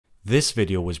This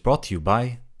video was brought to you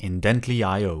by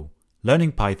Indently.io,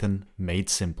 learning Python made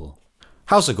simple.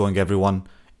 How's it going, everyone?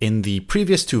 In the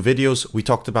previous two videos, we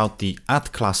talked about the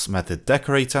 @class method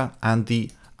decorator and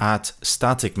the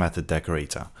 @static method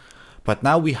decorator. But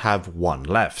now we have one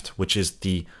left, which is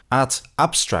the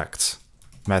 @abstract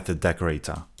method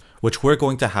decorator, which we're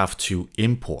going to have to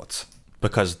import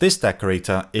because this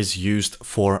decorator is used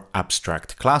for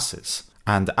abstract classes.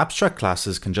 And abstract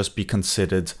classes can just be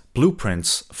considered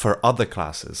blueprints for other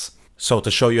classes. So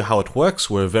to show you how it works,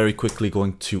 we're very quickly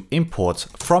going to import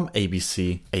from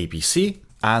ABC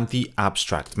and the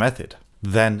abstract method.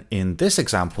 Then in this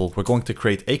example, we're going to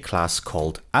create a class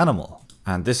called animal.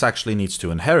 And this actually needs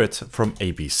to inherit from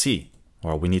ABC,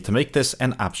 or we need to make this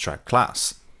an abstract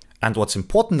class. And what's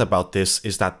important about this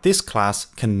is that this class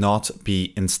cannot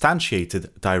be instantiated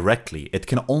directly. It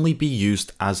can only be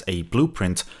used as a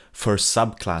blueprint for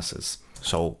subclasses.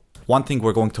 So one thing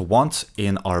we're going to want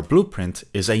in our blueprint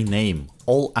is a name.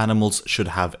 All animals should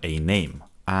have a name.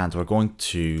 And we're going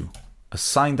to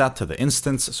assign that to the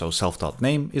instance. So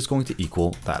self.name is going to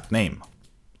equal that name.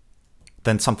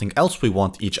 Then something else we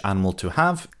want each animal to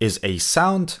have is a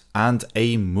sound and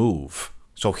a move.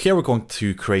 So here we're going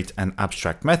to create an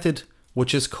abstract method,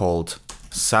 which is called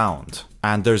sound.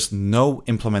 And there's no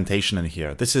implementation in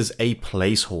here. This is a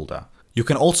placeholder. You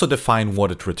can also define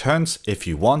what it returns if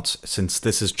you want. Since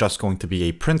this is just going to be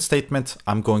a print statement,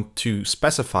 I'm going to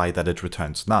specify that it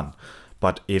returns none.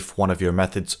 But if one of your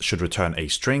methods should return a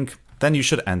string, then you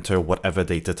should enter whatever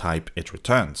data type it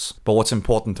returns. But what's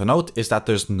important to note is that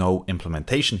there's no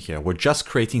implementation here. We're just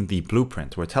creating the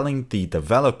blueprint. We're telling the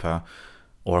developer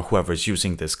or whoever is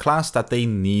using this class that they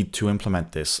need to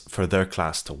implement this for their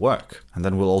class to work. And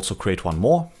then we'll also create one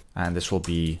more, and this will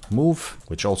be move,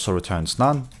 which also returns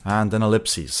none, and an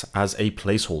ellipses as a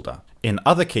placeholder. In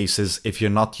other cases, if you're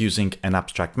not using an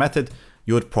abstract method,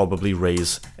 you would probably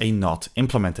raise a not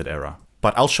implemented error.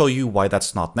 But I'll show you why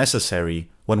that's not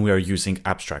necessary when we are using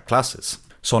abstract classes.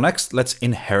 So next, let's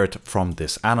inherit from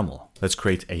this animal. Let's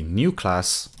create a new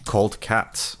class called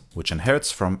cat, which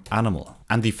inherits from animal.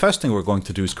 And the first thing we're going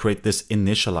to do is create this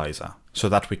initializer so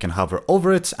that we can hover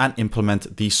over it and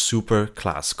implement the super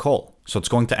class call. So it's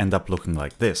going to end up looking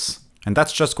like this. And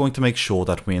that's just going to make sure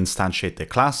that we instantiate the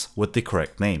class with the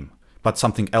correct name. But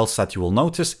something else that you will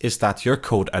notice is that your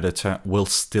code editor will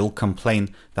still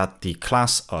complain that the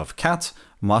class of cat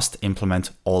must implement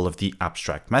all of the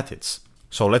abstract methods.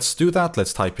 So let's do that.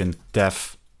 Let's type in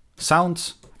def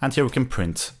sound, and here we can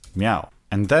print meow.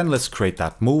 And then let's create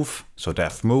that move. So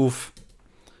def move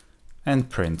and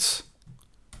print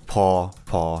paw,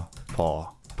 paw,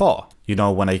 paw, paw. You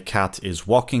know, when a cat is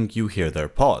walking, you hear their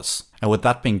paws. And with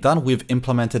that being done, we've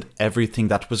implemented everything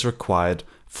that was required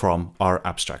from our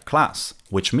abstract class,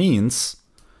 which means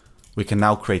we can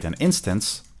now create an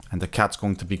instance, and the cat's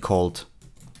going to be called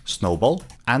snowball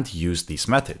and use these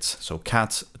methods. So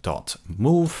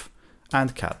cat.move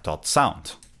and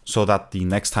cat.sound. So that the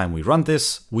next time we run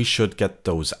this, we should get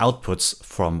those outputs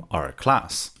from our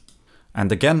class.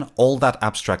 And again, all that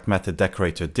abstract method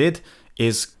decorator did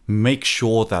is make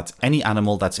sure that any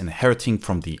animal that's inheriting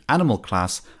from the animal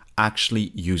class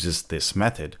actually uses this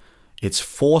method. It's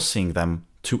forcing them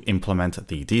to implement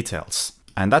the details.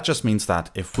 And that just means that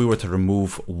if we were to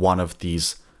remove one of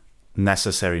these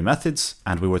necessary methods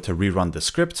and we were to rerun the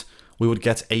script, we would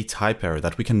get a type error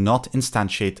that we cannot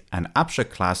instantiate an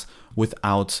abstract class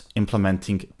without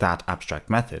implementing that abstract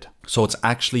method. So it's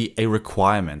actually a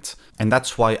requirement. And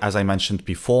that's why, as I mentioned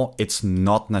before, it's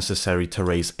not necessary to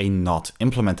raise a not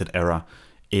implemented error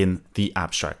in the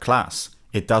abstract class.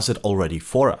 It does it already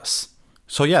for us.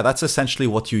 So yeah, that's essentially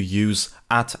what you use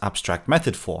 @abstract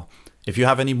method for. If you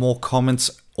have any more comments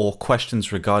or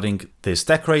questions regarding this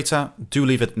decorator, do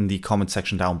leave it in the comment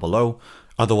section down below.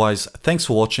 Otherwise, thanks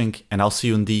for watching, and I'll see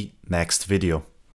you in the next video.